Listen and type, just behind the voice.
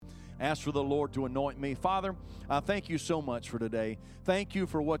Ask for the Lord to anoint me. Father, I thank you so much for today. Thank you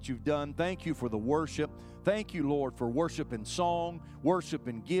for what you've done. Thank you for the worship. Thank you, Lord, for worship and song, worship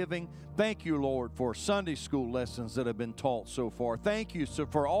and giving. Thank you, Lord, for Sunday school lessons that have been taught so far. Thank you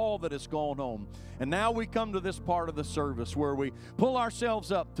for all that has gone on. And now we come to this part of the service where we pull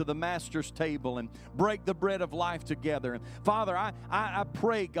ourselves up to the Master's table and break the bread of life together. And Father, I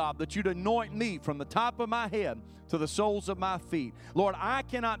pray, God, that you'd anoint me from the top of my head to the soles of my feet. Lord, I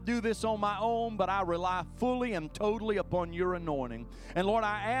cannot do this on my own, but I rely fully and totally upon your anointing. And Lord,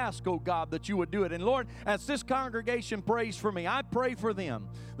 I ask, oh God, that you would do it. And Lord, as this congregation prays for me, I pray for them,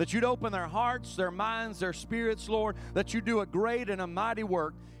 that you'd open their hearts, their minds, their spirits, Lord, that you do a great and a mighty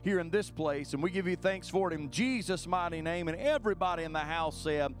work here in this place. And we give you thanks for it in Jesus' mighty name. And everybody in the house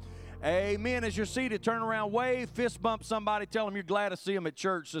said, amen. As you're seated, turn around, wave, fist bump somebody, tell them you're glad to see them at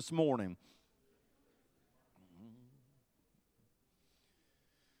church this morning.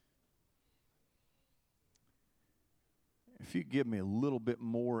 If you give me a little bit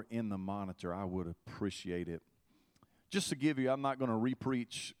more in the monitor, I would appreciate it. Just to give you, I'm not going to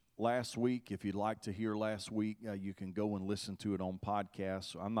re-preach last week. If you'd like to hear last week, you can go and listen to it on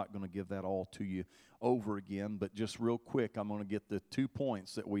podcast. So I'm not going to give that all to you over again. But just real quick, I'm going to get the 2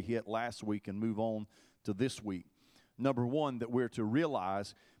 points that we hit last week and move on to this week. Number one, that we're to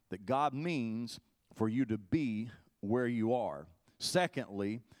realize that God means for you to be where you are.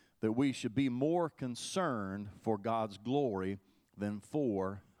 Secondly, that we should be more concerned for God's glory than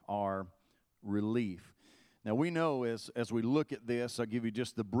for our relief. Now, we know as we look at this, I'll give you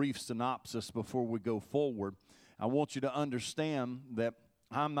just the brief synopsis before we go forward. I want you to understand that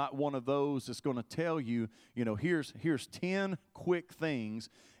I'm not one of those that's going to tell you, here's 10 quick things.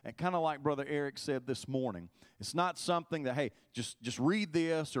 And kind of like Brother Eric said this morning, it's not something that, hey, just read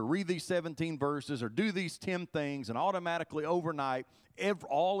this or read these 17 verses or do these 10 things and automatically overnight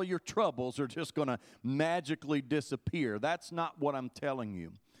all of your troubles are just going to magically disappear. That's not what I'm telling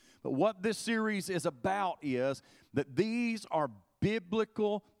you. But what this series is about is that these are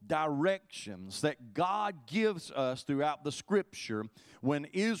biblical directions that God gives us throughout the Scripture when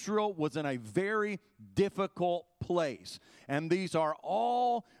Israel was in a very difficult place. And these are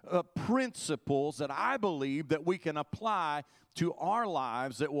all principles that I believe that we can apply to our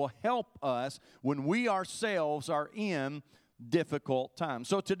lives that will help us when we ourselves are in difficult times.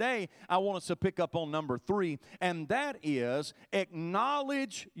 So today, I want us to pick up on number 3, and that is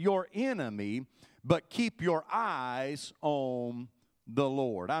acknowledge your enemy, but keep your eyes on the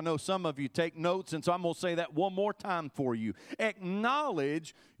Lord. I know some of you take notes, and so I'm going to say that one more time for you.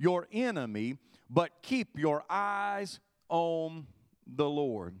 Acknowledge your enemy, but keep your eyes on the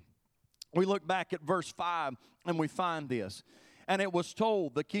Lord. We look back at verse 5, and we find this. And it was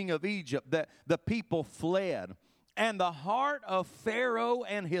told the king of Egypt that the people fled, and the heart of Pharaoh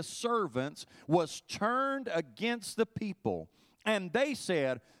and his servants was turned against the people. And they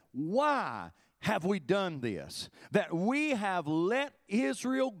said, why have we done this, that we have let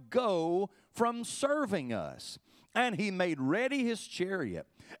Israel go from serving us? And he made ready his chariot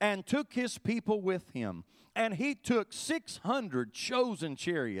and took his people with him. And he took 600 chosen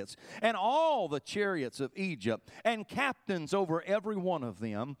chariots and all the chariots of Egypt and captains over every one of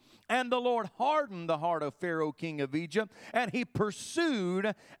them. And the Lord hardened the heart of Pharaoh, king of Egypt, and he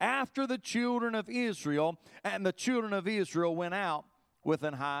pursued after the children of Israel, and the children of Israel went out with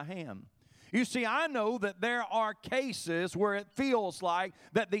an high hand. You see, I know that there are cases where it feels like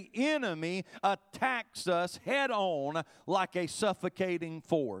that the enemy attacks us head on like a suffocating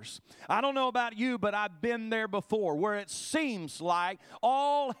force. I don't know about you, but I've been there before where it seems like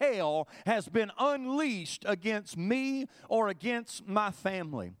all hell has been unleashed against me or against my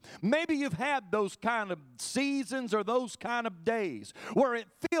family. Maybe you've had those kind of seasons or those kind of days where it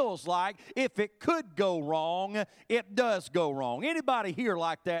feels like if it could go wrong, it does go wrong. Anybody here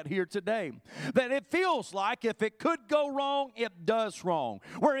like that here today? That it feels like if it could go wrong, it does wrong.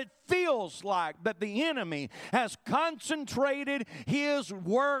 Where it feels like that the enemy has concentrated his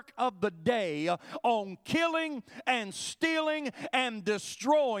work of the day on killing and stealing and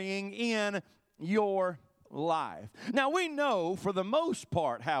destroying in your life. Now we know for the most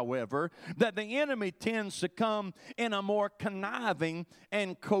part, however, that the enemy tends to come in a more conniving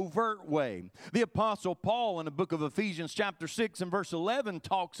and covert way. The Apostle Paul in the book of Ephesians chapter 6 and verse 11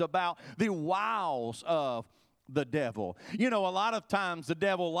 talks about the wiles of the devil. You know, a lot of times the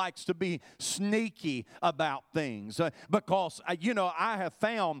devil likes to be sneaky about things because, I have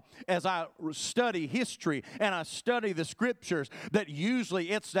found as I study history and I study the scriptures that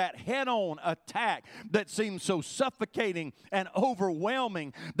usually it's that head-on attack that seems so suffocating and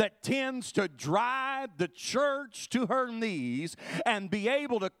overwhelming that tends to drive the church to her knees and be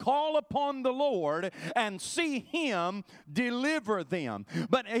able to call upon the Lord and see Him deliver them.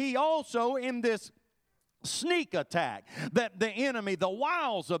 But he also, in this sneak attack, that the enemy, the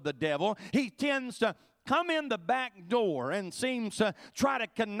wiles of the devil, he tends to come in the back door and seems to try to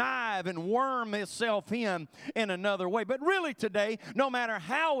connive and worm himself in another way. But really today, no matter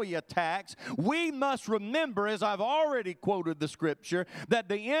how he attacks, we must remember, as I've already quoted the scripture, that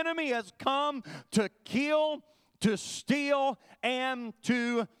the enemy has come to kill, to steal, and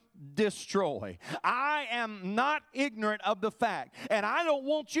to destroy. I am not ignorant of the fact, and I don't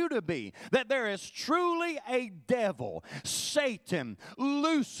want you to be, that there is truly a devil, Satan,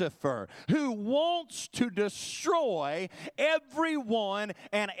 Lucifer, who wants to destroy everyone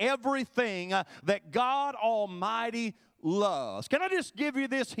and everything that God Almighty loves. Can I just give you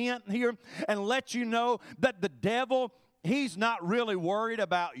this hint here and let you know that the devil, he's not really worried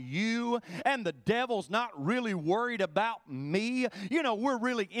about you, and the devil's not really worried about me. You know, we're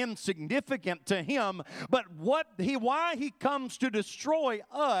really insignificant to him, but why he comes to destroy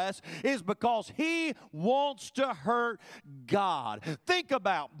us is because he wants to hurt God. Think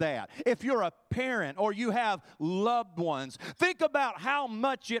about that. If you're a parent or you have loved ones, think about how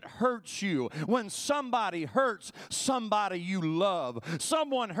much it hurts you when somebody hurts somebody you love.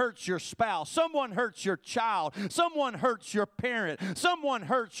 Someone hurts your spouse, someone hurts your child, someone hurts your parent, someone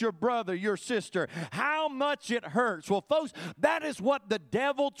hurts your brother, your sister. How much it hurts. Well, folks, that is what the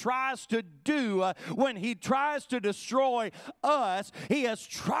devil tries to do when he tries to destroy us. He is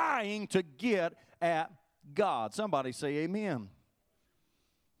trying to get at God. Somebody say amen.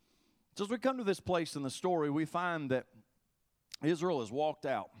 So as we come to this place in the story, we find that Israel has walked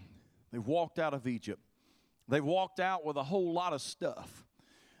out. They've walked out of Egypt. They've walked out with a whole lot of stuff.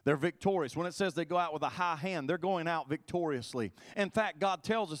 They're victorious. When it says they go out with a high hand, they're going out victoriously. In fact, God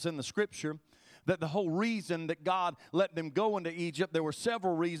tells us in the scripture that the whole reason that God let them go into Egypt, there were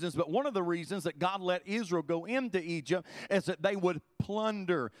several reasons, but one of the reasons that God let Israel go into Egypt is that they would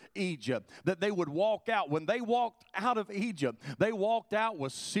plunder Egypt, that they would walk out. When they walked out of Egypt, they walked out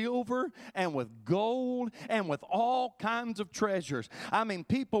with silver and with gold and with all kinds of treasures. I mean,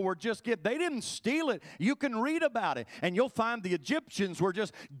 people were just they didn't steal it. You can read about it, and you'll find the Egyptians were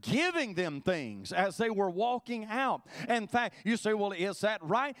just giving them things as they were walking out. In fact, you say, well, is that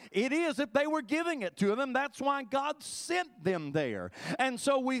right? It is if they were giving it to them. That's why God sent them there. And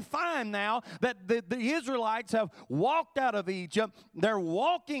so we find now that the Israelites have walked out of Egypt. They're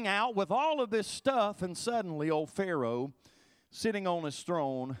walking out with all of this stuff, and suddenly old Pharaoh, sitting on his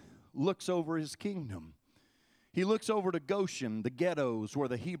throne, looks over his kingdom. He looks over to Goshen, the ghettos where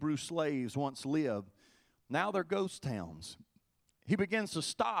the Hebrew slaves once lived. Now they're ghost towns. He begins to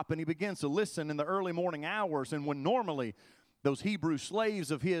stop and he begins to listen in the early morning hours, and when normally those Hebrew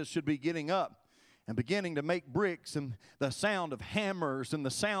slaves of his should be getting up and beginning to make bricks, and the sound of hammers and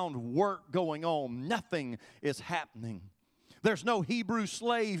the sound of work going on, nothing is happening. There's no Hebrew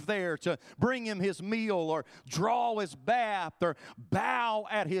slave there to bring him his meal or draw his bath or bow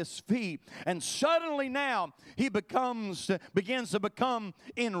at his feet. And suddenly now he begins to become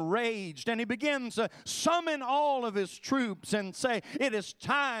enraged, and he begins to summon all of his troops and say, it is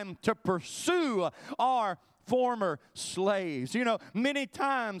time to pursue our former slaves. You know, many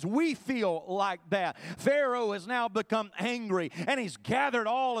times we feel like that. Pharaoh has now become angry, and he's gathered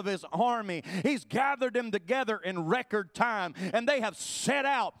all of his army. He's gathered them together in record time, and they have set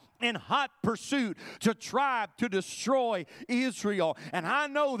out in hot pursuit to try to destroy Israel. And I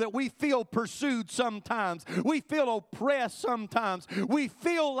know that we feel pursued sometimes. We feel oppressed sometimes. We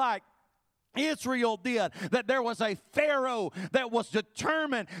feel like Israel did, that there was a Pharaoh that was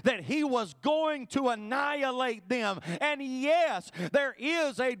determined that he was going to annihilate them. And yes, there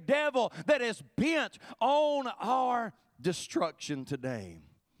is a devil that is bent on our destruction today.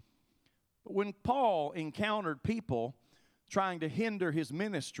 But when Paul encountered people trying to hinder his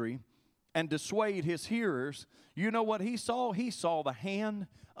ministry and dissuade his hearers, you know what he saw? He saw the hand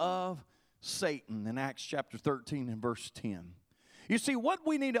of Satan in Acts chapter 13 and verse 10. You see, what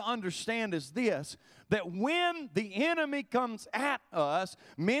we need to understand is this, that when the enemy comes at us,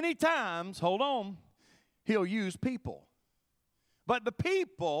 many times, hold on, he'll use people. But the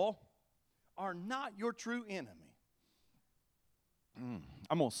people are not your true enemy.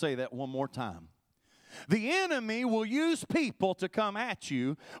 I'm going to say that one more time. The enemy will use people to come at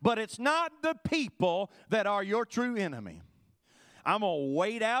you, but it's not the people that are your true enemy. I'm going to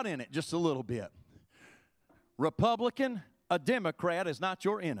wait out in it just a little bit. Republican, a Democrat is not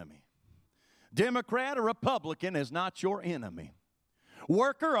your enemy. Democrat or Republican is not your enemy.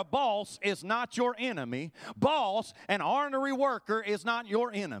 Worker, a boss, is not your enemy. Boss, an ornery worker, is not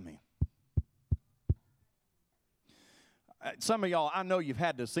your enemy. Some of y'all, I know you've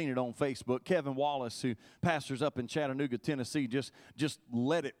had to have seen it on Facebook. Kevin Wallace, who pastors up in Chattanooga, Tennessee, just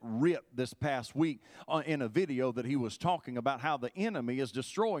let it rip this past week in a video that he was talking about how the enemy is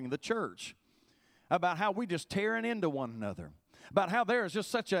destroying the church, about how we just tearing into one another, about how there is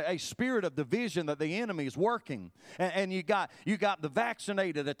just such a spirit of division that the enemy is working. And you got the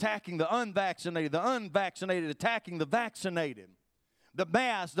vaccinated attacking the unvaccinated attacking the vaccinated. The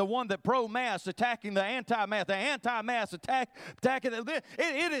mask, the one that pro-mask attacking the anti-mask, the anti-mask attacking the,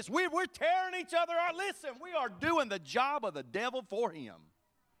 it is, we're tearing each other out. Listen, we are doing the job of the devil for him.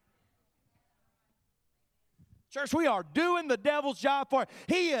 Church, we are doing the devil's job for him.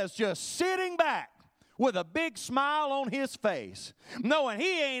 He is just sitting back with a big smile on his face, knowing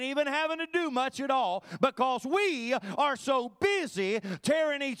he ain't even having to do much at all because we are so busy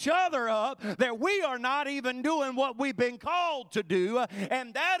tearing each other up that we are not even doing what we've been called to do,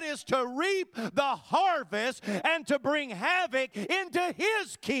 and that is to reap the harvest and to bring havoc into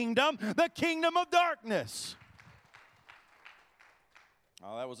his kingdom, the kingdom of darkness.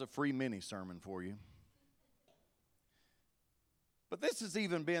 Oh, that was a free mini sermon for you. But this has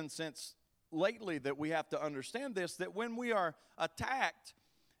even been since lately that we have to understand this, that when we are attacked,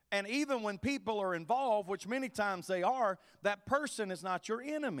 and even when people are involved, which many times they are, that person is not your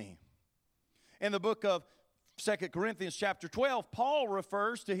enemy. In the book of 2 Corinthians chapter 12, Paul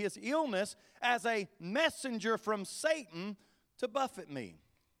refers to his illness as a messenger from Satan to buffet me.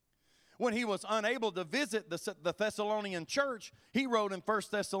 When he was unable to visit the Thessalonian church, he wrote in 1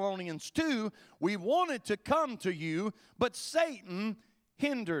 Thessalonians 2, "We wanted to come to you, but Satan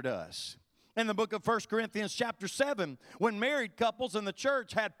hindered us." In the book of 1 Corinthians chapter 7, when married couples in the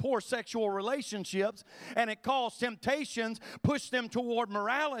church had poor sexual relationships and it caused temptations, pushed them toward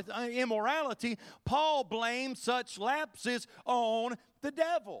immorality, Paul blamed such lapses on the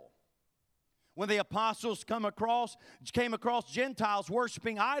devil. When the apostles came across Gentiles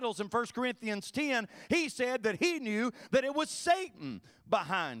worshiping idols in 1 Corinthians 10, he said that he knew that it was Satan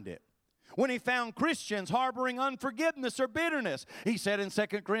behind it. When he found Christians harboring unforgiveness or bitterness, he said in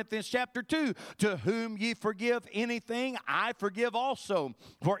 2 Corinthians chapter 2, "To whom ye forgive anything, I forgive also.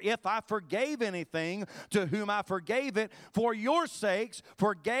 For if I forgave anything, to whom I forgave it, for your sakes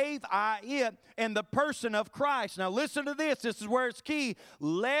forgave I it in the person of Christ." Now listen to this. This is where it's key.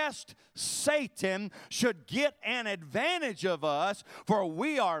 "Lest Satan should get an advantage of us, for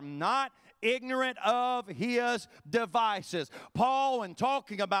we are not ignorant of his devices." Paul, in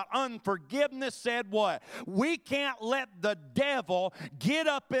talking about unforgiveness, said what? We can't let the devil get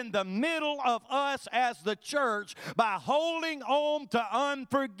up in the middle of us as the church by holding on to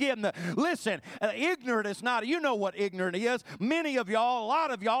unforgiveness. Listen, ignorant is not, you know what ignorant is. Many of y'all, a lot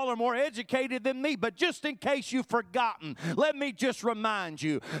of y'all are more educated than me, but just in case you've forgotten, let me just remind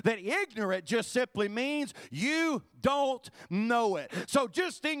you that ignorant just simply means you don't know it. So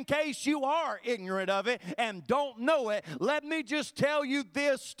just in case you are ignorant of it and don't know it, let me just tell you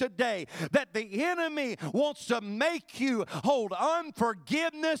this today, that the enemy wants to make you hold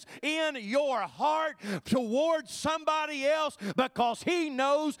unforgiveness in your heart towards somebody else because he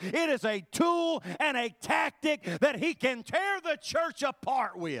knows it is a tool and a tactic that he can tear the church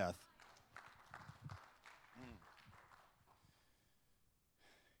apart with.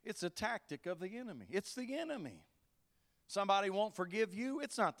 It's a tactic of the enemy. It's the enemy. Somebody won't forgive you,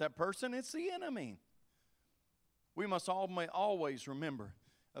 it's not that person, it's the enemy. We must always remember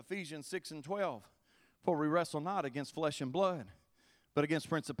Ephesians 6 and 12. "For we wrestle not against flesh and blood, but against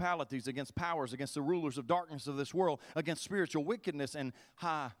principalities, against powers, against the rulers of darkness of this world, against spiritual wickedness in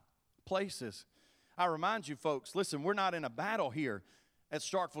high places." I remind you folks, listen, we're not in a battle here at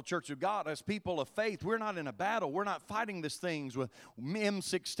Starkville Church of God. As people of faith, we're not in a battle. We're not fighting these things with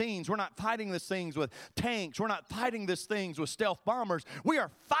M16s. We're not fighting these things with tanks. We're not fighting these things with stealth bombers. We are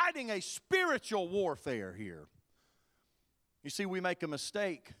fighting a spiritual warfare here. You see, we make a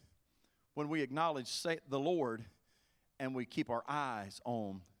mistake when we acknowledge the Lord and we keep our eyes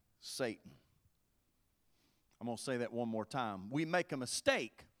on Satan. I'm going to say that one more time. We make a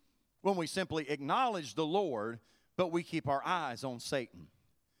mistake when we simply acknowledge the Lord, but we keep our eyes on Satan.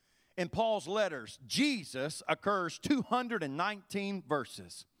 In Paul's letters, Jesus occurs 219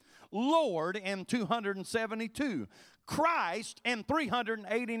 verses. Lord in 272. Christ in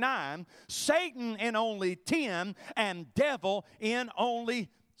 389, Satan in only 10, and devil in only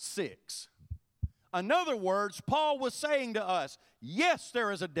 6. In other words, Paul was saying to us, yes,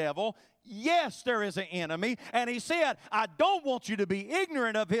 there is a devil. Yes, there is an enemy. And he said, I don't want you to be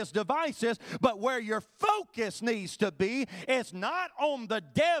ignorant of his devices, but where your focus needs to be is not on the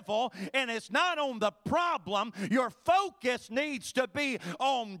devil and it's not on the problem. Your focus needs to be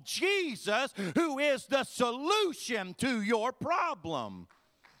on Jesus, who is the solution to your problem.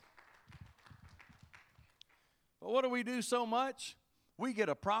 But what do we do so much? We get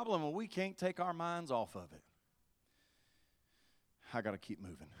a problem and we can't take our minds off of it. I got to keep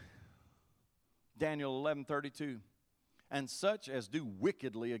moving. Daniel 11:32. And such as do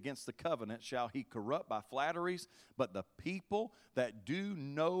wickedly against the covenant shall he corrupt by flatteries, but the people that do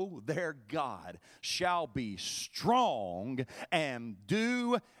know their God shall be strong and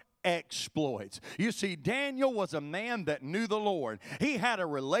do exploits. You see, Daniel was a man that knew the Lord. He had a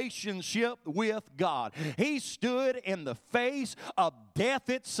relationship with God. He stood in the face of death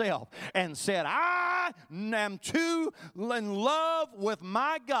itself and said, I am too in love with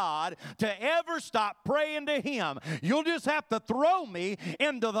my God to ever stop praying to him. You'll just have to throw me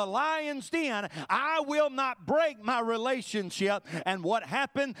into the lion's den. I will not break my relationship. And what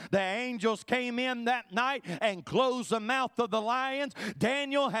happened? The angels came in that night and closed the mouth of the lions.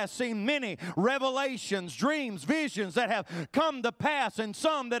 Daniel has seen many revelations, dreams, visions that have come to pass, and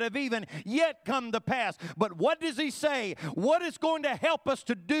some that have even yet come to pass. But what does he say? What is going to help us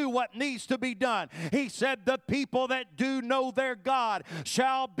to do what needs to be done? He said, the people that do know their God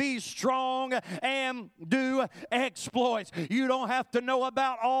shall be strong and do exploits. You don't have to know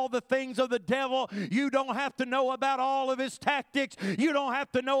about all the things of the devil. You don't have to know about all of his tactics. You don't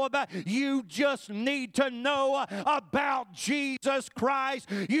have to know about, you just need to know about Jesus Christ.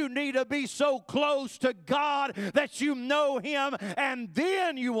 You need to be so close to God that you know him, and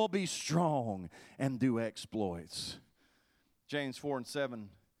then you will be strong and do exploits. James 4:7,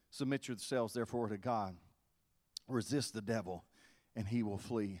 submit yourselves therefore to God. Resist the devil, and he will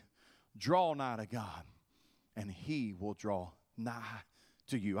flee. Draw nigh to God, and he will draw nigh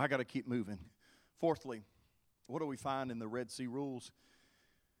to you. I got to keep moving. Fourthly, what do we find in the Red Sea rules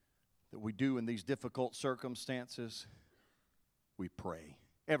that we do in these difficult circumstances? We pray.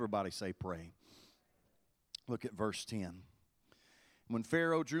 Everybody say pray. Look at verse 10. When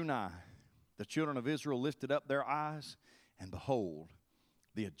Pharaoh drew nigh, the children of Israel lifted up their eyes, and behold,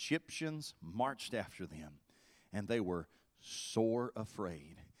 the Egyptians marched after them, and they were sore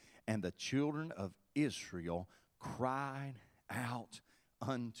afraid. And the children of Israel cried out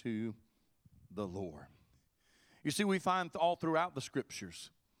unto the Lord. You see, we find all throughout the Scriptures,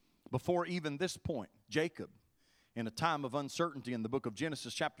 before even this point, Jacob, in a time of uncertainty in the book of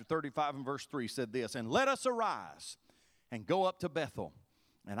Genesis chapter 35 and verse 3 said this, and let us arise and go up to Bethel,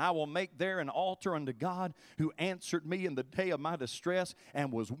 and I will make there an altar unto God, who answered me in the day of my distress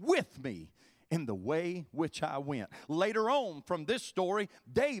and was with me in the way which I went. Later on from this story,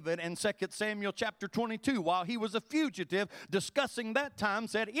 David in 2 Samuel chapter 22, while he was a fugitive, discussing that time,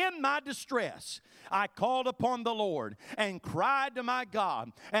 said, in my distress I called upon the Lord and cried to my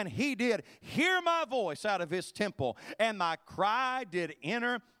God, and he did hear my voice out of his temple, and my cry did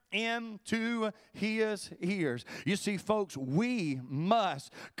enter into his ears. You see, folks, we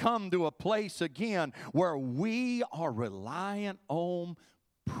must come to a place again where we are reliant on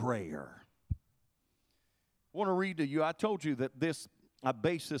prayer. I want to read to you, I told you that I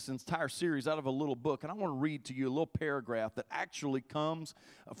based this entire series out of a little book, and I want to read to you a little paragraph that actually comes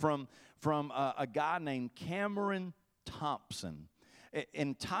from a guy named Cameron Thompson,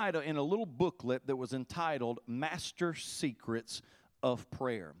 entitled in a little booklet that was entitled Master Secrets of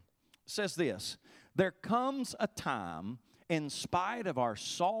Prayer. It says this, there comes a time, in spite of our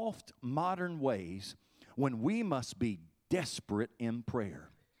soft modern ways, when we must be desperate in prayer,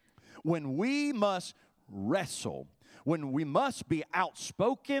 when we must wrestle, when we must be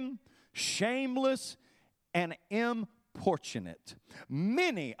outspoken, shameless, and importunate.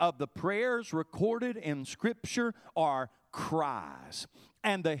 Many of the prayers recorded in Scripture are cries,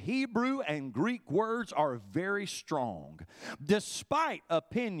 and the Hebrew and Greek words are very strong. Despite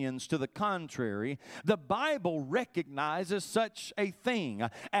opinions to the contrary, the Bible recognizes such a thing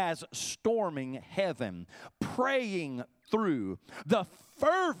as storming heaven, praying through, the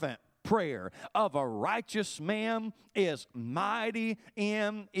fervent prayer of a righteous man is mighty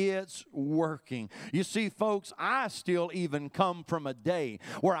in its working. You see, folks, I still even come from a day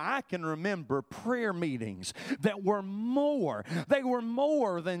where I can remember prayer meetings that were more. They were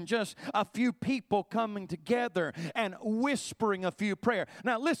more than just a few people coming together and whispering a few prayers.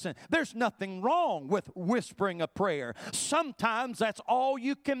 Now, listen, there's nothing wrong with whispering a prayer. Sometimes that's all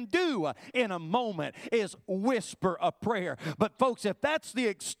you can do in a moment is whisper a prayer. But, folks, if that's the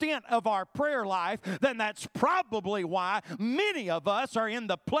extent of our prayer life, then that's probably why many of us are in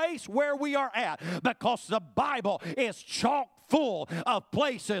the place where we are at, because the Bible is chock full of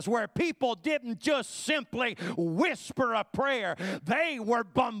places where people didn't just simply whisper a prayer. They were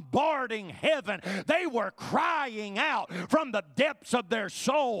bombarding heaven. They were crying out from the depths of their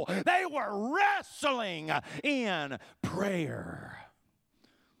soul. They were wrestling in prayer.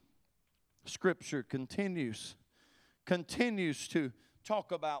 Scripture continues to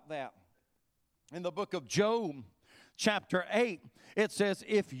talk about that. In the book of Job, chapter 8, it says,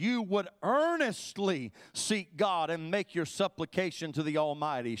 if you would earnestly seek God and make your supplication to the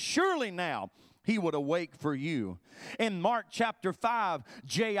Almighty, surely now He would awake for you. In Mark chapter 5,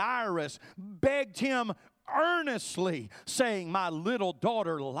 Jairus begged Him earnestly, saying, my little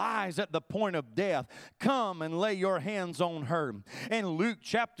daughter lies at the point of death. Come and lay your hands on her. In Luke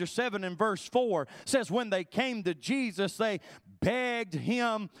chapter 7 and verse 4 says, when they came to Jesus, they begged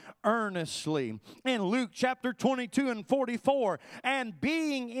Him earnestly. In Luke chapter 22 and 44, and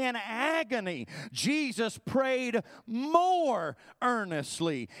being in agony, Jesus prayed more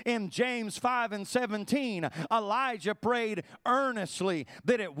earnestly. In James 5 and 17, Elijah prayed earnestly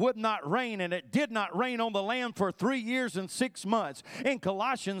that it would not rain, and it did not rain on the land for 3 years and 6 months. In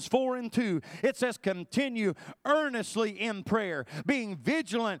Colossians 4 and 2, it says, continue earnestly in prayer, being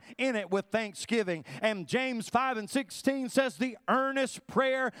vigilant in it with thanksgiving. And James 5 and 16 says, the earnest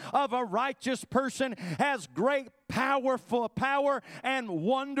prayer of a righteous person has great power and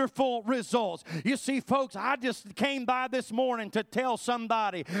wonderful results. You see, folks, I just came by this morning to tell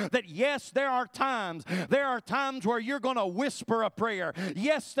somebody that yes, there are times where you're going to whisper a prayer.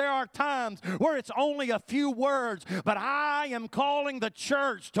 Yes, there are times where it's only a few words, but I am calling the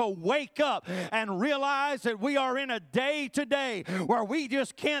church to wake up and realize that we are in a day today where we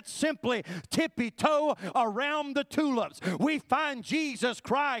just can't simply tippy-toe around the tulips. We find Jesus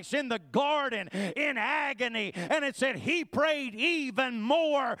Christ in the garden in agony, and it said He prayed even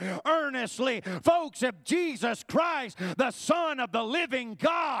more earnestly. Folks, if Jesus Christ, the Son of the living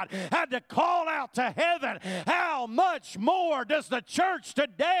God, had to call out to heaven, how much more does the church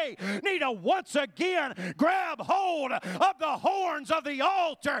today need to once again grab hold of the horns of the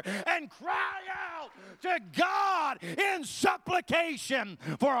altar and cry out to God in supplication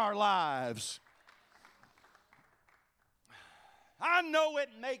for our lives? I know it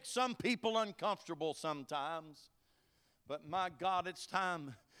makes some people uncomfortable sometimes, but my God, it's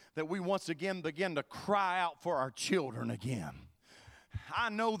time that we once again begin to cry out for our children again. I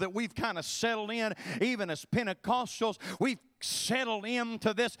know that we've kind of settled in, even as Pentecostals, we've settled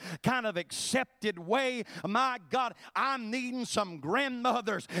into this kind of accepted way. My God, I'm needing some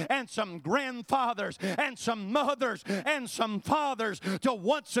grandmothers and some grandfathers and some mothers and some fathers to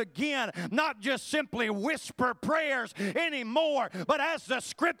once again not just simply whisper prayers anymore, but as the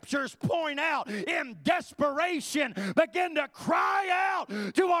scriptures point out, in desperation begin to cry out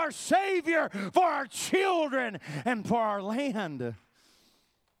to our Savior for our children and for our land.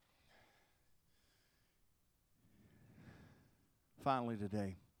 Finally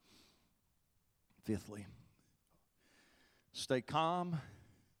today, fifthly, stay calm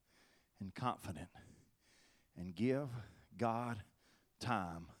and confident and give God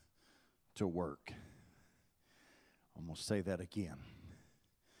time to work. I'm going to say that again.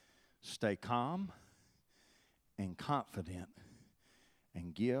 Stay calm and confident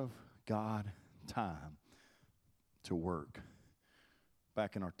and give God time to work.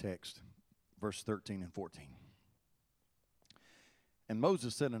 Back in our text, verse 13 and 14. And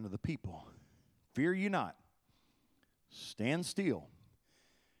Moses said unto the people, fear ye not, stand still,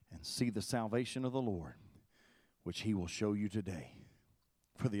 and see the salvation of the Lord, which He will show you today.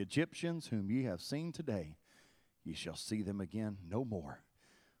 For the Egyptians whom ye have seen today, ye shall see them again no more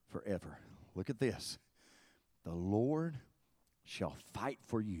forever. Look at this. The Lord shall fight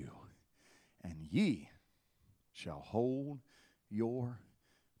for you, and ye shall hold your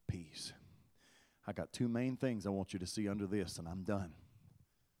peace. I got two main things I want you to see under this, and I'm done.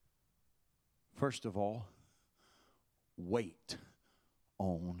 First of all, wait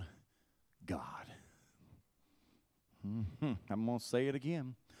on God. I'm going to say it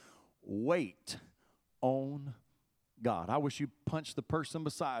again. Wait on God. I wish you'd punch the person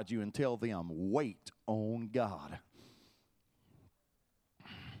beside you and tell them, wait on God.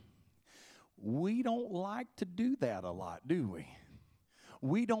 We don't like to do that a lot, do we?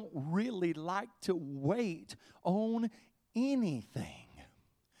 We don't really like to wait on anything.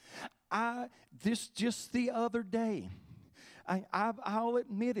 Just the other day, I'll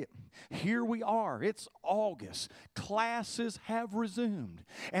admit it. Here we are. It's August. Classes have resumed.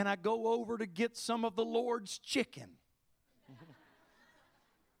 And I go over to get some of the Lord's chicken.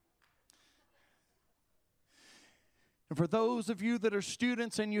 And for those of you that are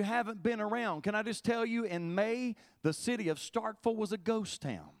students and you haven't been around, can I just tell you, in May, the city of Starkville was a ghost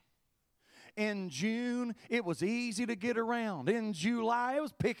town. In June, it was easy to get around. In July, it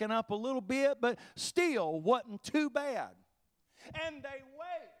was picking up a little bit, but still wasn't too bad. And they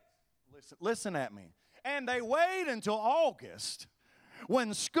wait. Listen at me. And they wait until August,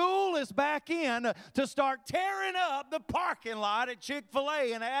 when school is back in, to start tearing up the parking lot at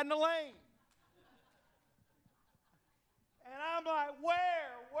Chick-fil-A in Adna Lane. And I'm like,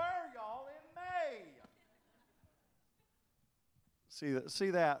 where were y'all in May? See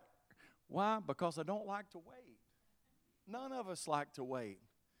that? Why? Because I don't like to wait. None of us like to wait.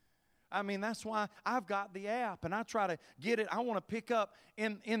 I mean, that's why I've got the app, and I try to get it. I want to pick up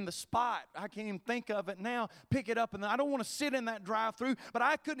in the spot. I can't even think of it now. Pick it up, and I don't want to sit in that drive-thru, but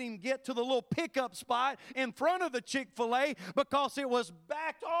I couldn't even get to the little pickup spot in front of the Chick-fil-A because it was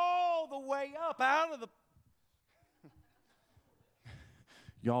backed all the way up out of the...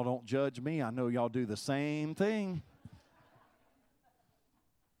 Y'all don't judge me. I know y'all do the same thing.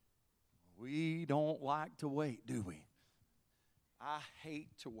 We don't like to wait, do we? I hate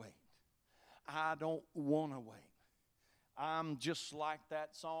to wait. I don't want to wait. I'm just like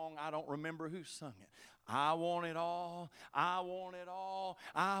that song. I don't remember who sung it. I want it all. I want it all.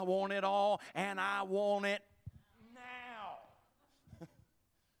 I want it all. And I want it now.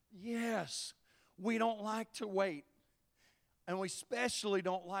 Yes, we don't like to wait. And we especially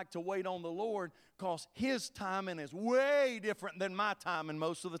don't like to wait on the Lord because His timing is way different than my timing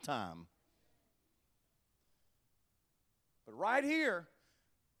most of the time. But right here,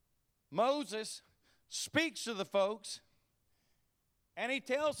 Moses speaks to the folks, and he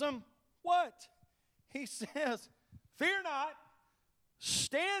tells them what? He says, fear not,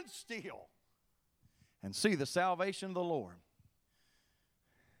 stand still, and see the salvation of the Lord.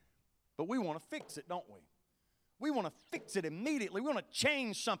 But we want to fix it, don't we? We want to fix it immediately. We want to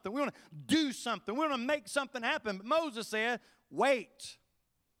change something. We want to do something. We want to make something happen. But Moses said, wait.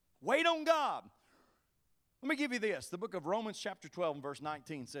 Wait on God. Let me give you this. The book of Romans chapter 12 and verse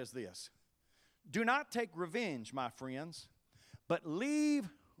 19 says this. Do not take revenge, my friends, but leave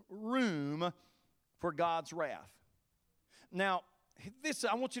room for God's wrath. Now,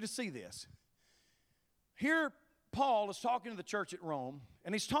 I want you to see this. Here, Paul is talking to the church at Rome,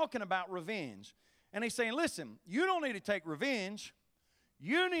 and he's talking about revenge. And he's saying, listen, you don't need to take revenge.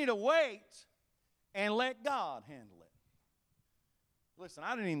 You need to wait and let God handle it. Listen,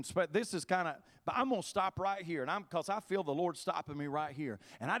 I didn't even expect, this is kind of, but I'm going to stop right here, and because I feel the Lord stopping me right here.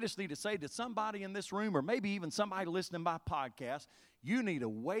 And I just need to say to somebody in this room, or maybe even somebody listening by podcast, you need to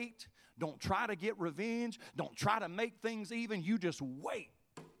wait. Don't try to get revenge. Don't try to make things even. You just wait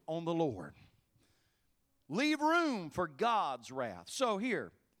on the Lord. Leave room for God's wrath. So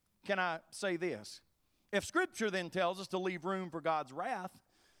here, can I say this? If Scripture then tells us to leave room for God's wrath,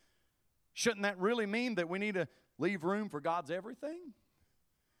 shouldn't that really mean that we need to leave room for God's everything?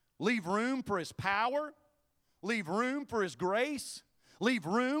 Leave room for His power? Leave room for His grace? Leave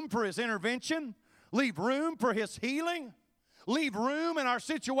room for His intervention? Leave room for His healing? Leave room in our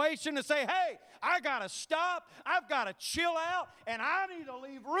situation to say, hey, I got to stop, I've got to chill out, and I need to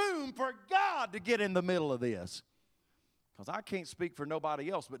leave room for God to get in the middle of this. Because I can't speak for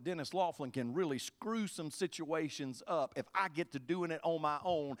nobody else, but Dennis Laughlin can really screw some situations up if I get to doing it on my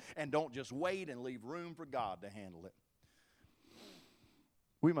own and don't just wait and leave room for God to handle it.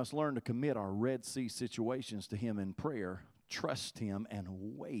 We must learn to commit our Red Sea situations to Him in prayer, trust Him, and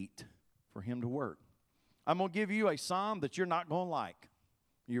wait for Him to work. I'm going to give you a psalm that you're not going to like.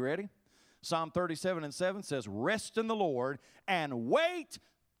 You ready? Psalm 37:7 says, rest in the Lord and wait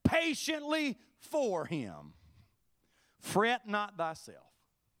patiently for Him. Fret not thyself.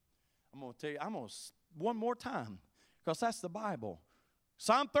 I'm going to tell you, one more time, because that's the Bible.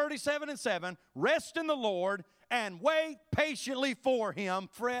 Psalm 37:7, rest in the Lord and wait patiently for Him.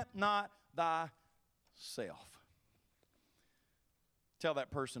 Fret not thyself. Tell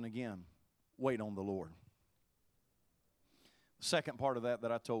that person again, wait on the Lord. The second part of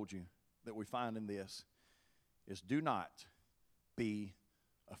that I told you that we find in this is do not be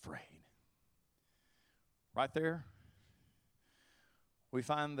afraid. Right there, we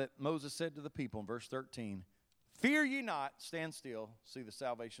find that Moses said to the people in verse 13, "Fear ye not, stand still, see the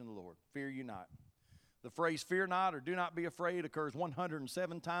salvation of the Lord." Fear ye not. The phrase fear not or do not be afraid occurs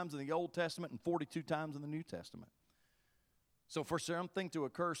 107 times in the Old Testament and 42 times in the New Testament. So for something to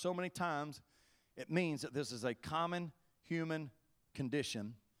occur so many times, it means that this is a common human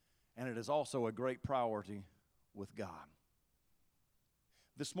condition, and it is also a great priority with God.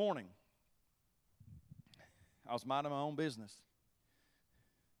 This morning, I was minding my own business.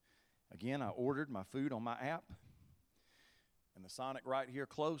 Again, I ordered my food on my app, and the Sonic right here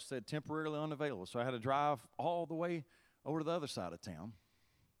close said temporarily unavailable. So I had to drive all the way over to the other side of town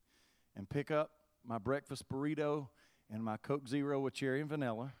and pick up my breakfast burrito and my Coke Zero with cherry and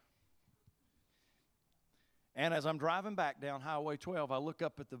vanilla. And as I'm driving back down Highway 12, I look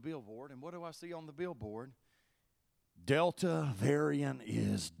up at the billboard, and what do I see on the billboard? Delta variant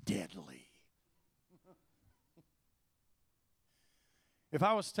is deadly. If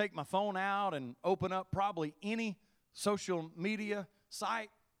I was to take my phone out and open up probably any social media site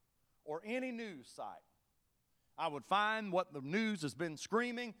or any news site, I would find what the news has been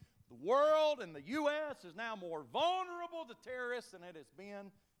screaming. The world and the U.S. is now more vulnerable to terrorists than it has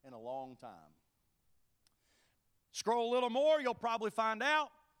been in a long time. Scroll a little more, you'll probably find out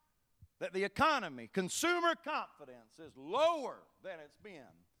that the economy, consumer confidence, is lower than it's been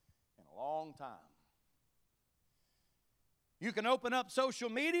in a long time. You can open up social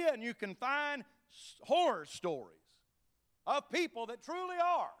media and you can find horror stories of people that truly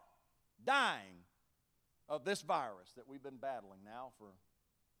are dying of this virus that we've been battling now for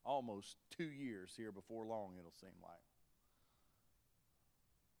almost 2 years here. Before long, it'll seem like.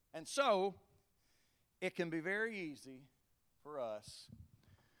 And so, it can be very easy for us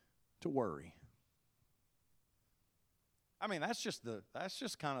to worry. I mean, that's just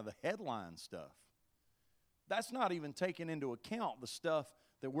kind of the headline stuff. That's not even taking into account the stuff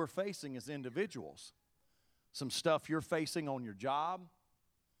that we're facing as individuals. Some stuff you're facing on your job.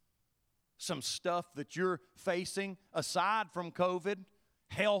 Some stuff that you're facing aside from COVID.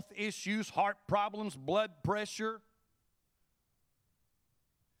 Health issues, heart problems, blood pressure.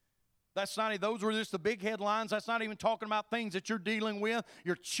 Those were just the big headlines. That's not even talking about things that you're dealing with.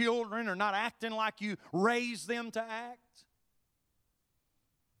 Your children are not acting like you raised them to act.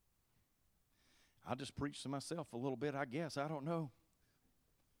 I just preached to myself a little bit, I guess. I don't know.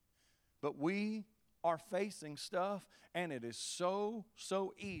 But we are facing stuff, and it is so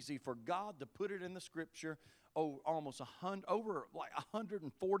easy for God to put it in the Scripture almost over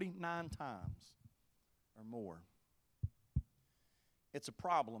 149 times or more. It's a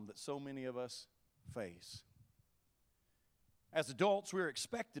problem that so many of us face. As adults, we're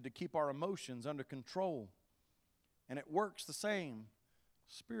expected to keep our emotions under control, and it works the same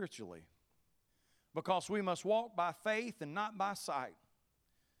spiritually, because we must walk by faith and not by sight.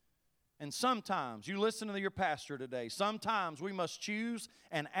 And sometimes, you listen to your pastor today, sometimes we must choose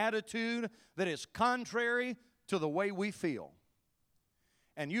an attitude that is contrary to the way we feel.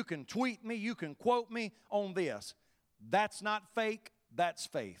 And you can tweet me, you can quote me on this. That's not fake, that's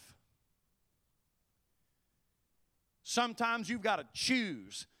faith. Sometimes you've got to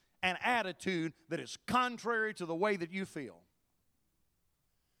choose an attitude that is contrary to the way that you feel.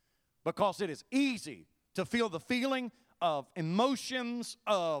 Because it is easy to feel the feeling of emotions,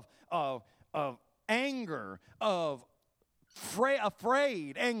 of anger, of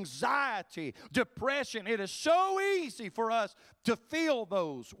afraid, anxiety, depression. It is so easy for us to feel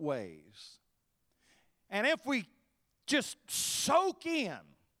those ways. And if we just soak in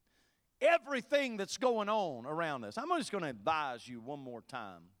everything that's going on around us, I'm just going to advise you one more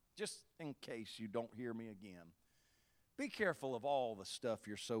time, just in case you don't hear me again. Be careful of all the stuff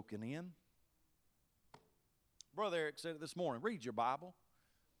you're soaking in. Brother Eric said it this morning. Read your Bible.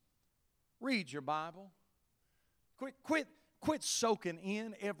 Read your Bible. Quit soaking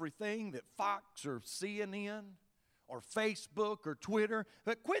in everything that Fox or CNN or Facebook or Twitter.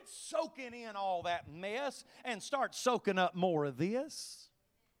 But quit soaking in all that mess and start soaking up more of this.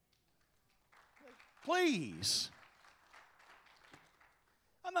 Please.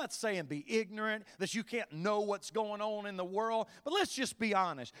 I'm not saying be ignorant, that you can't know what's going on in the world, but let's just be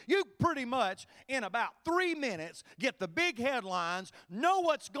honest. You pretty much, in about 3 minutes, get the big headlines, know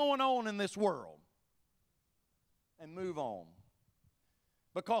what's going on in this world, and move on.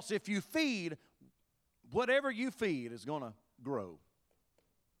 Because if you feed, whatever you feed is going to grow.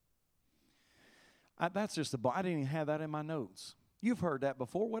 That's just I didn't even have that in my notes. You've heard that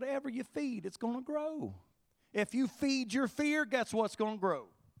before. Whatever you feed, it's going to grow. If you feed your fear, guess what's going to grow?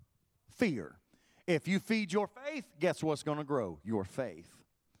 Fear. If you feed your faith, guess what's going to grow? Your faith.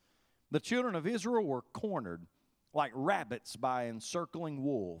 The children of Israel were cornered like rabbits by encircling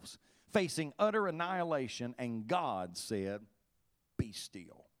wolves, facing utter annihilation, and God said, "Be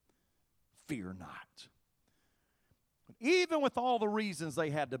still, fear not." Even with all the reasons they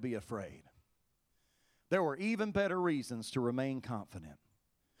had to be afraid, there were even better reasons to remain confident.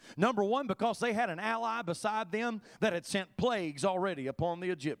 Number one, because they had an ally beside them that had sent plagues already upon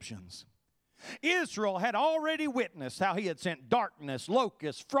the Egyptians. Israel had already witnessed how he had sent darkness,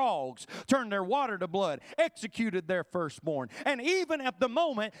 locusts, frogs, turned their water to blood, executed their firstborn. And even at the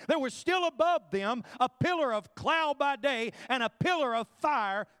moment, there was still above them a pillar of cloud by day and a pillar of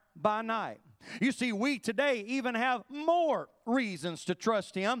fire by night. You see, we today even have more reasons to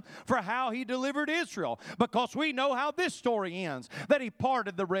trust Him for how He delivered Israel, because we know how this story ends, that He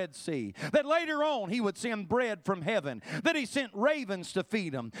parted the Red Sea, that later on He would send bread from heaven, that He sent ravens to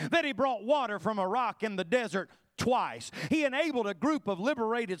feed them, that He brought water from a rock in the desert twice. He enabled a group of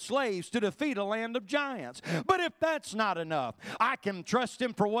liberated slaves to defeat a land of giants. But if that's not enough, I can trust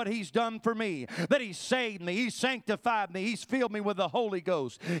Him for what He's done for me, that He's saved me, He's sanctified me, He's filled me with the Holy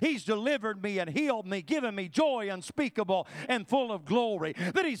Ghost, He's delivered me and healed me, given me joy unspeakable and full of glory,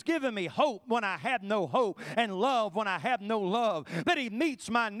 that He's given me hope when I had no hope and love when I had no love, that He meets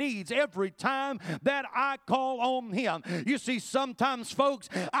my needs every time that I call on Him. You see, sometimes, folks,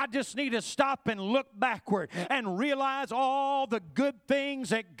 I just need to stop and look backward and realize all the good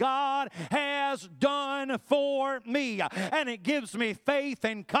things that God has done for me. And it gives me faith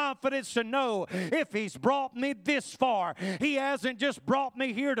and confidence to know if He's brought me this far, He hasn't just brought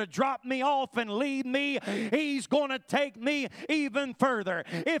me here to drop me off and leave me. He's going to take me even further.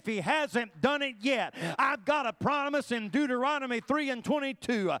 If He hasn't done it yet, I've got a promise in Deuteronomy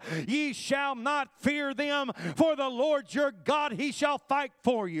 3:22. Ye shall not fear them, for the Lord your God, He shall fight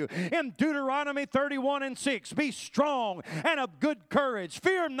for you. In Deuteronomy 31:6, be strong and of good courage.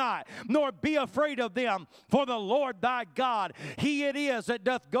 Fear not, nor be afraid of them, for the Lord thy God, He it is that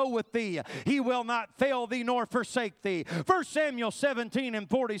doth go with thee. He will not fail thee nor forsake thee. 1 Samuel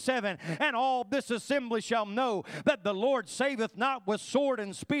 17:47, and all this assembly shall know that the Lord saveth not with sword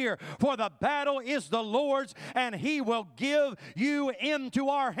and spear, for the battle is the Lord's, and He will give you into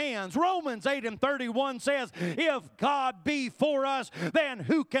our hands. Romans 8:31 says, if God be for us, then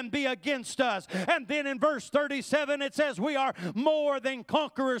who can be against us? And then in verse 37 it says, we are more than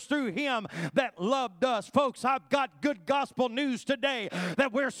conquerors through Him that loved us. Folks, I've got good gospel news today,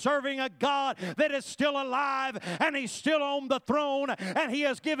 that we're serving a God that is still alive, and He's still on the throne, and He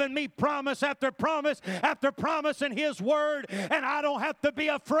has given me promise after promise after promise in His word, and I don't have to be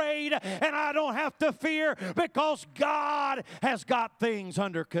afraid and I don't have to fear, because God has got things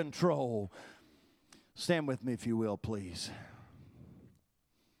under control. Stand with me if you will, please.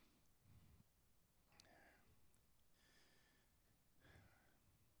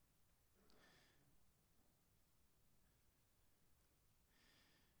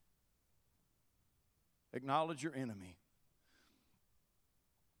 Acknowledge your enemy.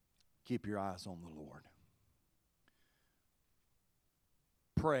 Keep your eyes on the Lord.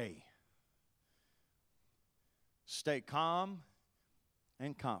 Pray. Stay calm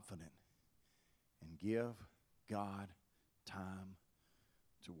and confident, and give God time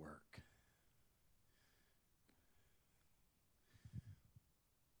to work.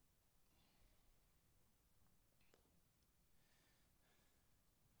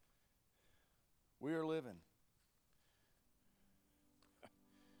 We are living.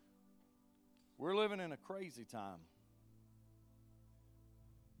 We're living in a crazy time.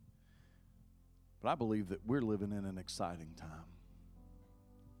 But I believe that we're living in an exciting time.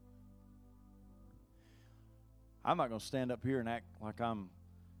 I'm not going to stand up here and act like I'm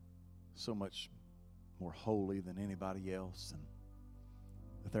so much more holy than anybody else, and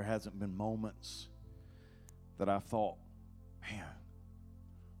that there hasn't been moments that I thought, man,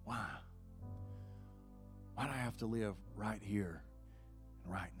 why? Why do I have to live right here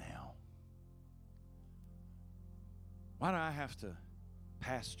and right now? Why do I have to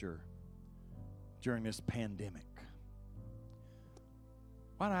pastor during this pandemic?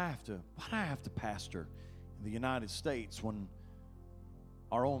 Why do I have to pastor in the United States when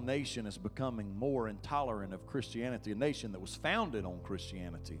our own nation is becoming more intolerant of Christianity? A nation that was founded on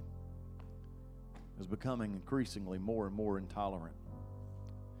Christianity is becoming increasingly more and more intolerant.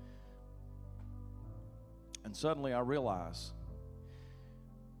 And suddenly I realize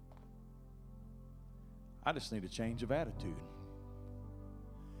I just need a change of attitude.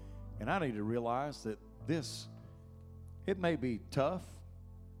 And I need to realize that it may be tough,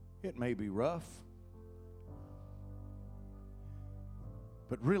 it may be rough,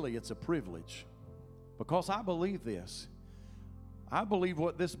 but really it's a privilege. Because I believe this. I believe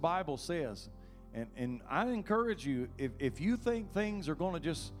what this Bible says, And I encourage you, if you think things are going to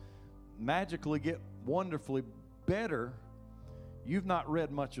just magically get wonderfully better, you've not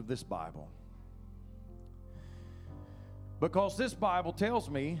read much of this Bible. Because this Bible tells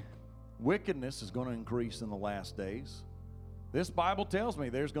me wickedness is going to increase in the last days. This Bible tells me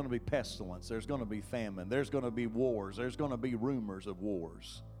there's going to be pestilence, there's going to be famine, there's going to be wars, there's going to be rumors of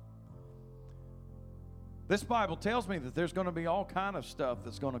wars. This Bible tells me that there's going to be all kind of stuff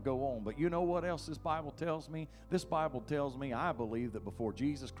that's going to go on. But you know what else this Bible tells me? This Bible tells me I believe that before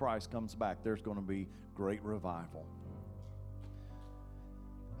Jesus Christ comes back, there's going to be great revival.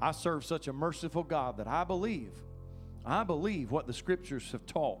 I serve such a merciful God that I believe what the Scriptures have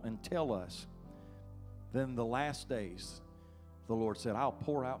taught and tell us. Then the last days, the Lord said, I'll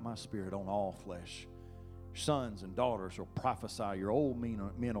pour out my Spirit on all flesh. Sons and daughters will prophesy. Your old men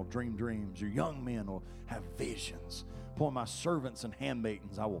will dream dreams. Your young men will have visions. Upon my servants and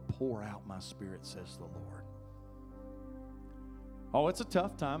handmaidens, I will pour out my Spirit, says the Lord. Oh, it's a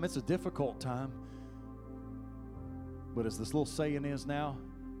tough time. It's a difficult time. But as this little saying is now,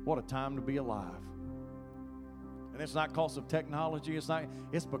 what a time to be alive. And it's not because of technology.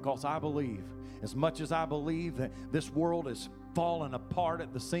 It's because I believe. As much as I believe that this world is falling apart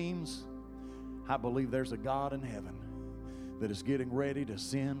at the seams, I believe there's a God in heaven that is getting ready to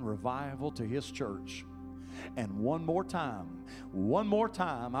send revival to His church. And one more time,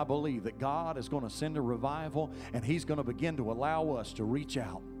 I believe that God is going to send a revival, and He's going to begin to allow us to reach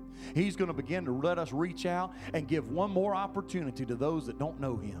out. He's going to begin to let us reach out and give one more opportunity to those that don't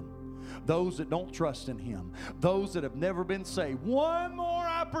know Him, those that don't trust in Him, those that have never been saved. One more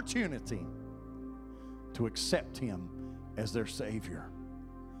opportunity to accept Him as their Savior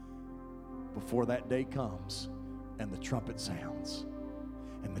before that day comes and the trumpet sounds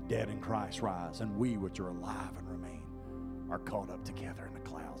and the dead in Christ rise, and we which are alive and remain are caught up together in the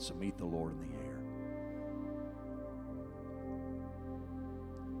clouds to meet the Lord in the air.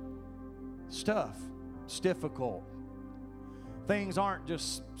 It's difficult. Things aren't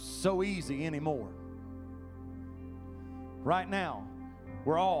just so easy anymore. Right now,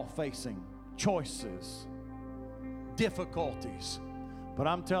 we're all facing choices, difficulties. But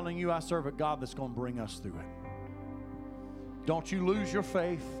I'm telling you, I serve a God that's going to bring us through it. Don't you lose your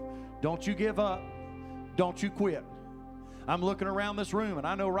faith. Don't you give up. Don't you quit. I'm looking around this room, and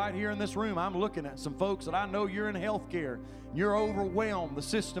I know right here in this room, I'm looking at some folks that I know you're in healthcare. You're overwhelmed. The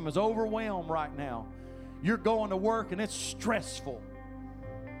system is overwhelmed right now. You're going to work, and it's stressful.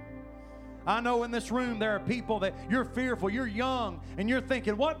 I know in this room there are people that you're fearful, you're young, and you're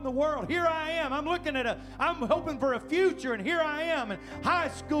thinking, what in the world? Here I am. I'm hoping for a future, and here I am in high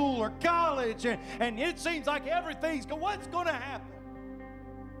school or college, and it seems like what's going to happen?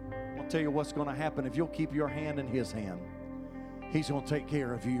 I'll tell you what's going to happen. If you'll keep your hand in His hand, He's going to take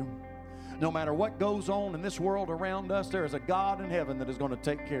care of you. No matter what goes on in this world around us, there is a God in heaven that is going to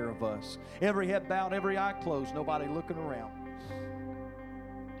take care of us. Every head bowed, every eye closed, nobody looking around.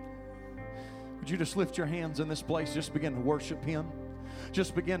 Would you just lift your hands in this place? Just begin to worship Him.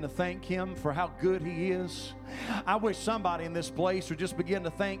 Just begin to thank Him for how good He is. I wish somebody in this place would just begin to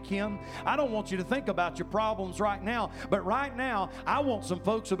thank Him. I don't want you to think about your problems right now, but right now, I want some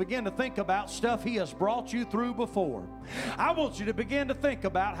folks to begin to think about stuff He has brought you through before. I want you to begin to think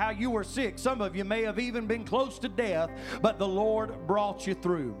about how you were sick. Some of you may have even been close to death, but the Lord brought you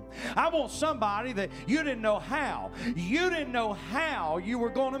through. I want somebody that you didn't know how you were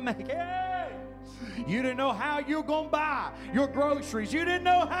going to make it. You didn't know how you were going to buy your groceries. You didn't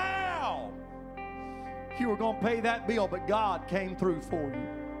know how you were going to pay that bill, but God came through for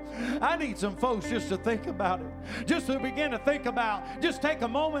you. I need some folks just to think about it. Just to begin to think about, just take a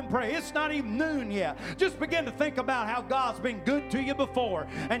moment and pray. It's not even noon yet. Just begin to think about how God's been good to you before,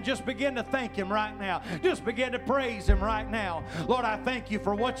 and just begin to thank Him right now. Just begin to praise Him right now. Lord, I thank You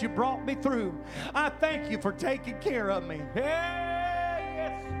for what You brought me through. I thank You for taking care of me. Hey,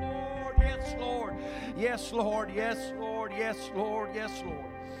 yes, Lord. Yes, Lord. Yes, Lord. Yes, Lord. Yes, Lord.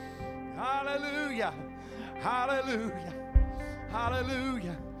 Hallelujah. Hallelujah.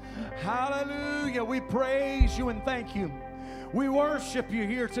 Hallelujah. Hallelujah. We praise You and thank You. We worship You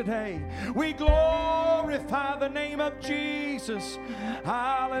here today. We glorify the name of Jesus.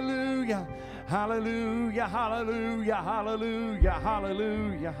 Hallelujah. Hallelujah. Hallelujah. Hallelujah.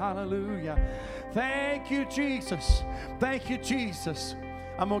 Hallelujah. Hallelujah. Thank You, Jesus. Thank You, Jesus.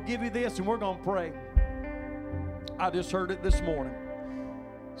 I'm going to give you this and we're going to pray. I just heard it this morning.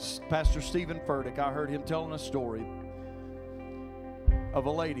 Pastor Stephen Furtick, I heard him telling a story of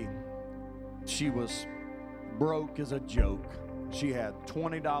a lady. She was broke as a joke. She had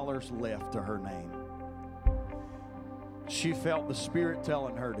 $20 left to her name. she felt the Spirit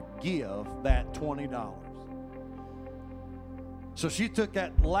telling her to give that $20. So she took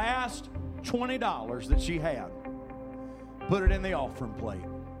that last $20 that she had, put it in the offering plate,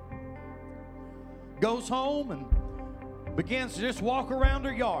 goes home and begins to just walk around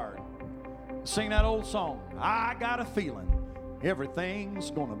her yard, sing that old song, I got a feeling everything's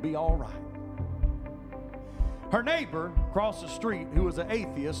going to be all right. Her neighbor across the street, who was an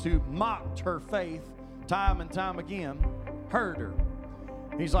atheist, who mocked her faith time and time again, heard her.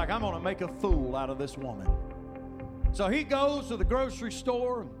 He's like, I'm going to make a fool out of this woman. So he goes to the grocery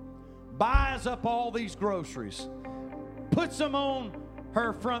store, buys up all these groceries, puts them on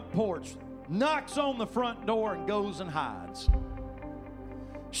her front porch, knocks on the front door, and goes and hides.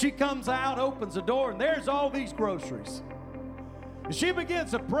 She comes out, opens the door, and there's all these groceries. And she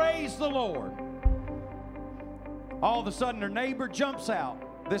begins to praise the Lord. All of a sudden, her neighbor jumps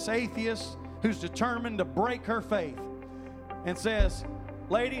out, this atheist who's determined to break her faith, and says,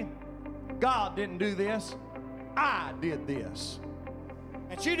 lady, God didn't do this. I did this.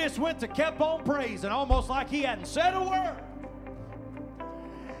 And she just kept on praising, almost like he hadn't said a word.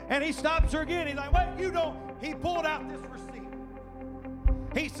 And he stops her again. He's like, wait, you don't. He pulled out this receipt.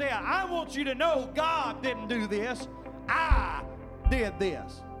 He said, I want you to know God didn't do this. I did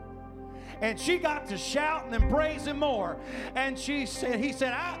this. And she got to shouting and praising more. And he said,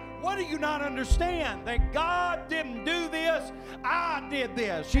 what do you not understand? That God didn't do this, I did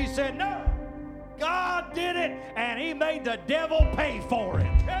this. She said, no, God did it, and he made the devil pay for it.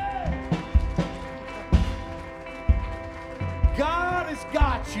 Hey! God has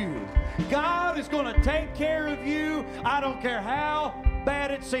got you. God is going to take care of you. I don't care how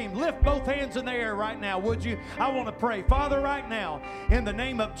bad it seems. Lift both hands in the air right now, would you? I want to pray. Father, right now, in the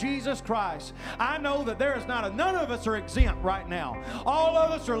name of Jesus Christ, I know that there is none of us are exempt right now. All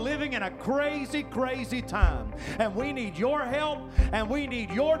of us are living in a crazy, crazy time. And we need your help, and we need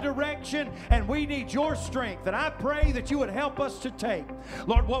your direction, and we need your strength. And I pray that you would help us to take,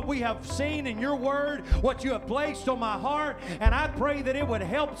 Lord, what we have seen in your word, what you have placed on my heart, and I pray that it would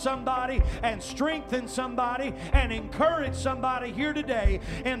help somebody and strengthen somebody and encourage somebody here today.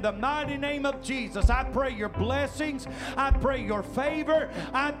 In the mighty name of Jesus, I pray your blessings, I pray your favor,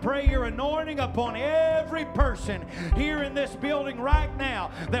 I pray your anointing upon every person here in this building right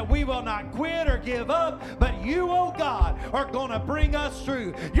now, that we will not quit or give up, but you, oh God, are going to bring us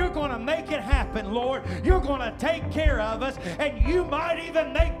through. You're going to make it happen, Lord. You're going to take care of us, and you might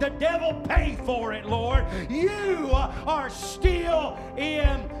even make the devil pay for it, Lord. You are still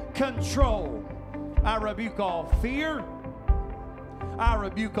in control. I rebuke all fear. I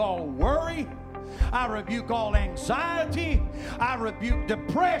rebuke all worry. I rebuke all anxiety. I rebuke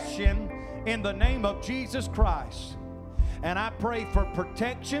depression in the name of Jesus Christ. And I pray for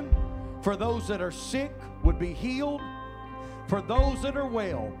protection for those that are sick would be healed, for those that are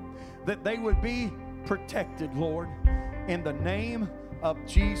well, that they would be protected, Lord, in the name of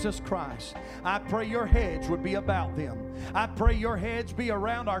Jesus Christ. I pray your hedge would be about them. I pray your hedge be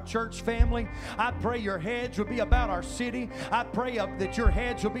around our church family. I pray your hedge would be about our city. I pray that your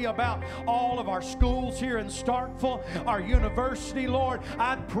hedge will be about all of our schools here in Starkville, our university, Lord.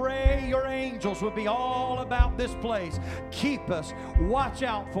 I pray your angels would be all about this place. Keep us. Watch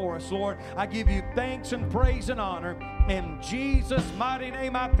out for us, Lord. I give you thanks and praise and honor. In Jesus' mighty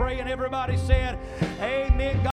name I pray. And everybody said, amen.